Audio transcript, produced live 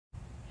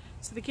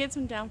So the kids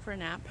went down for a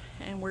nap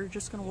and we're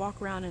just going to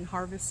walk around and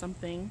harvest some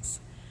things.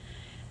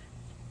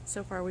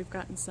 So far we've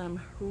gotten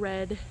some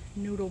red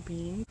noodle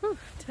beans. Whew,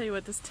 tell you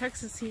what, this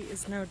Texas heat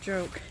is no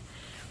joke.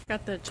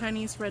 Got the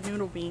Chinese red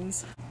noodle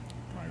beans.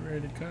 Probably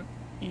ready to cut.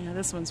 Yeah,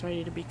 this one's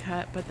ready to be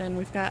cut, but then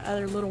we've got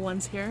other little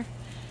ones here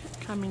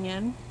coming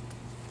in.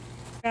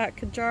 Got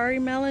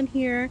Kajari melon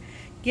here,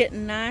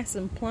 getting nice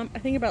and plump. I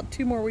think about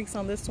 2 more weeks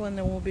on this one,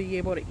 then we'll be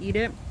able to eat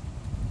it.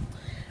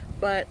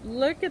 But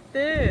look at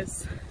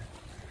this.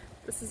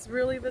 This is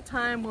really the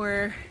time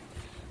where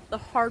the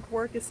hard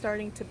work is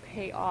starting to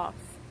pay off.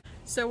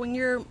 So when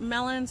your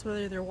melons,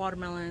 whether they're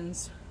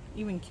watermelons,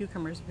 even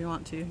cucumbers if you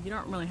want to, you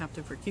don't really have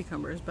to for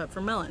cucumbers, but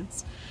for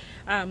melons,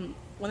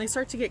 when they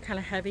start to get kind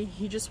of heavy,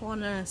 you just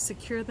want to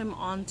secure them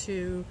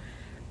onto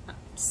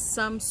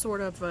some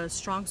sort of a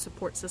strong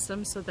support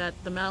system so that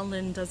the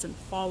melon doesn't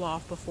fall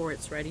off before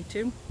it's ready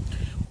to.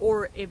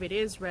 Or if it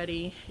is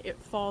ready, it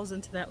falls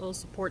into that little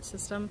support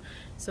system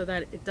so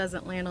that it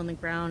doesn't land on the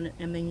ground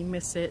and then you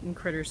miss it and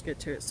critters get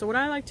to it. So what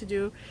I like to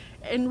do,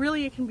 and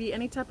really it can be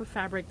any type of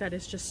fabric that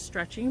is just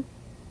stretchy,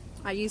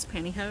 I use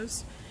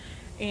pantyhose,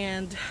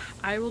 and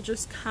I will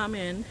just come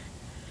in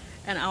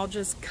and I'll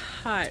just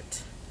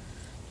cut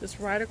just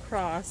right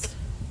across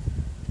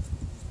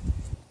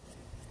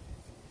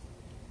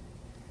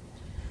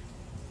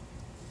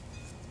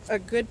a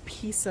good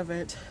piece of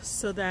it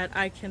so that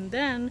I can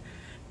then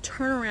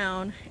turn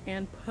around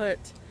and put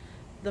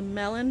the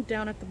melon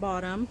down at the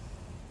bottom,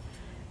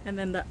 and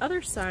then the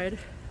other side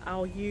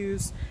I'll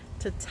use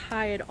to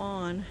tie it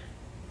on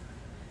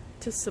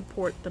to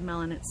support the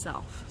melon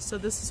itself. So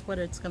this is what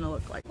it's going to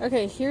look like.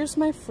 Okay, here's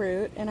my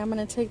fruit, and I'm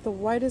going to take the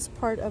widest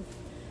part of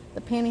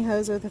the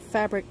pantyhose or the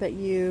fabric that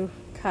you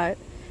cut.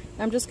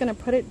 I'm just going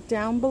to put it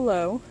down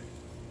below,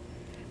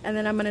 and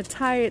then I'm going to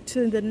tie it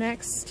to the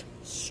next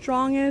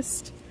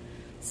strongest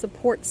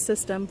support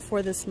system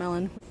for this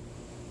melon.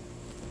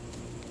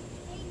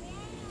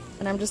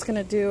 And I'm just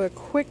going to do a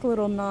quick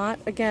little knot,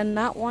 again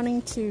not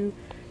wanting to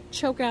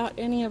choke out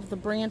any of the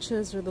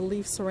branches or the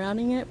leaves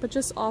surrounding it, but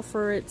just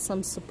offer it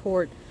some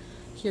support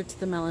here to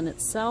the melon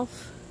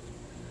itself.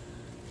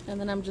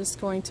 And then I'm just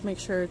going to make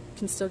sure it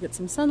can still get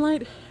some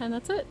sunlight, and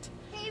that's it.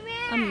 Hey,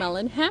 a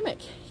melon hammock.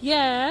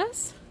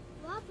 Yes?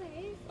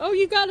 Strawberry. Oh,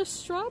 you got a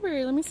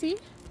strawberry. Let me see.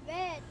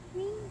 Red.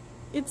 Green.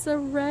 It's a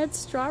red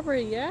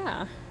strawberry,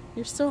 yeah.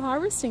 You're still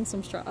harvesting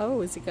some oh,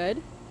 is it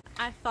good?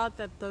 I thought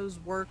that those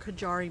were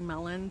Kajari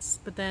melons,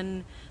 but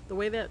then the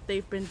way that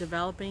they've been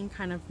developing,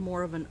 kind of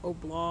more of an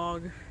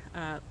oblong,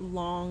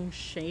 long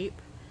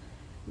shape,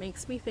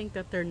 makes me think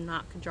that they're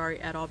not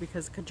Kajari at all,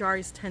 because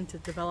Kajaris tend to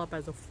develop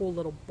as a full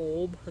little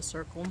bulb, a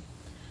circle.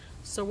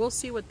 So we'll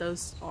see what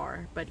those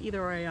are, but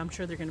either way, I'm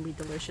sure they're going to be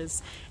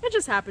delicious. It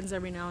just happens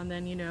every now and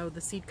then, you know,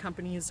 the seed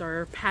companies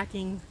are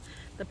packing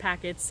the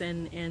packets,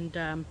 and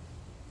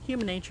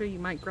human nature, you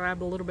might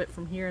grab a little bit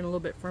from here and a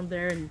little bit from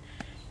there, and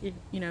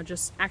you know,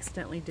 just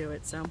accidentally do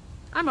it. So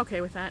I'm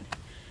okay with that.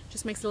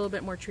 Just makes it a little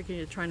bit more tricky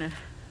to trying to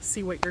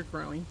see what you're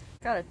growing.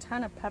 Got a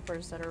ton of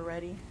peppers that are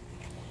ready.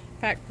 In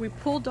fact, we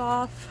pulled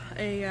off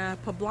a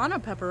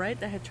poblano pepper, right,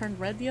 that had turned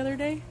red the other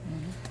day.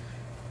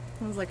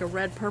 It was like a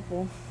red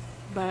purple.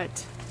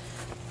 But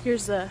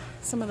here's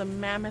some of the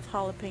mammoth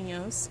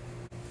jalapenos.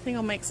 I think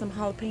I'll make some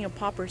jalapeno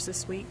poppers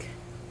this week.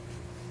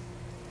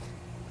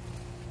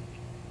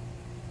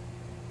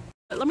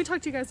 But let me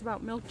talk to you guys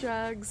about milk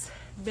jugs,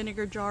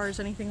 vinegar jars,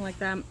 anything like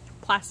that.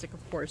 Plastic,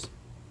 of course.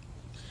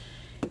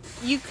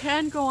 You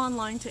can go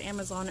online to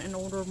Amazon and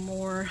order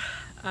more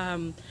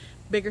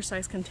bigger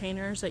size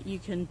containers that you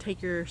can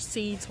take your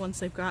seeds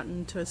once they've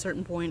gotten to a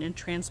certain point and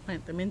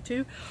transplant them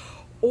into.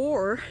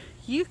 Or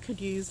you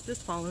could use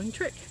this following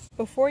trick.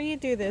 Before you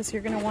do this,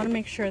 you're going to want to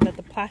make sure that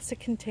the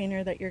plastic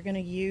container that you're going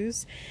to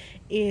use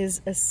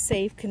is a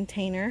safe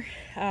container.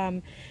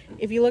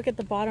 If you look at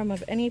the bottom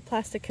of any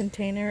plastic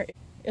container,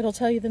 it'll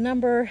tell you the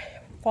number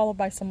followed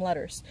by some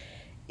letters.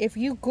 If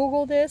you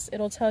Google this,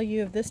 it'll tell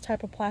you if this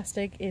type of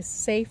plastic is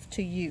safe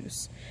to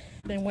use.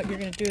 Then what you're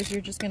going to do is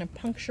you're just going to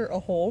puncture a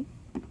hole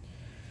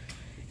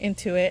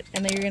into it,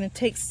 and then you're going to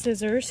take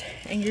scissors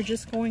and you're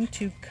just going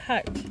to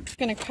cut. You're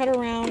going to cut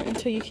around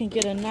until you can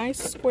get a nice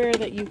square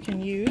that you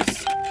can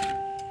use,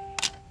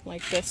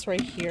 like this right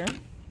here.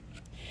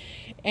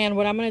 And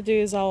what I'm going to do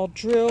is I'll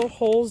drill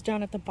holes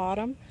down at the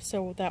bottom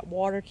so that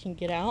water can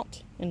get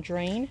out and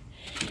drain.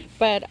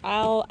 But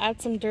I'll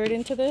add some dirt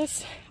into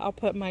this. I'll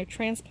put my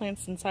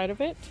transplants inside of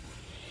it,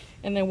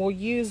 and then we'll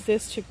use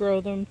this to grow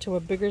them to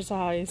a bigger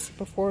size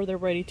before they're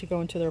ready to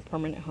go into their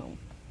permanent home.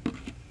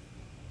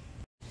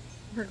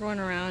 We're going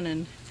around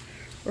and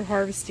we're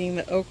harvesting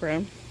the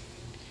okra,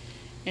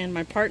 and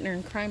my partner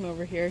in crime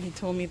over here, he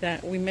told me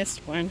that we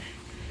missed one.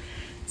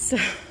 So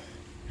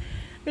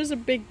there's a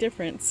big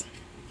difference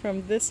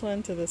from this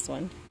one to this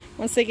one.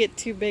 Once they get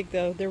too big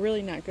though, they're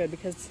really not good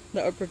because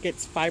the okra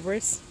gets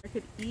fibrous. I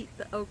could eat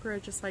the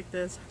okra just like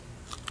this.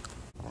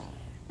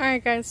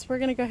 Alright guys, we're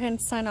gonna go ahead and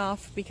sign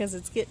off because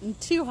it's getting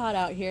too hot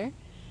out here.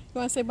 You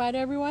wanna say bye to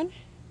everyone?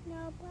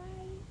 No,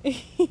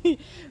 bye.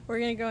 We're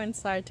gonna go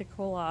inside to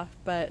cool off,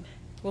 but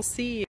we'll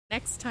see you.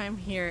 next time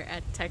here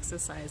at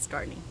Texas Size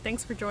Gardening.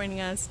 Thanks for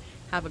joining us.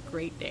 Have a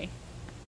great day.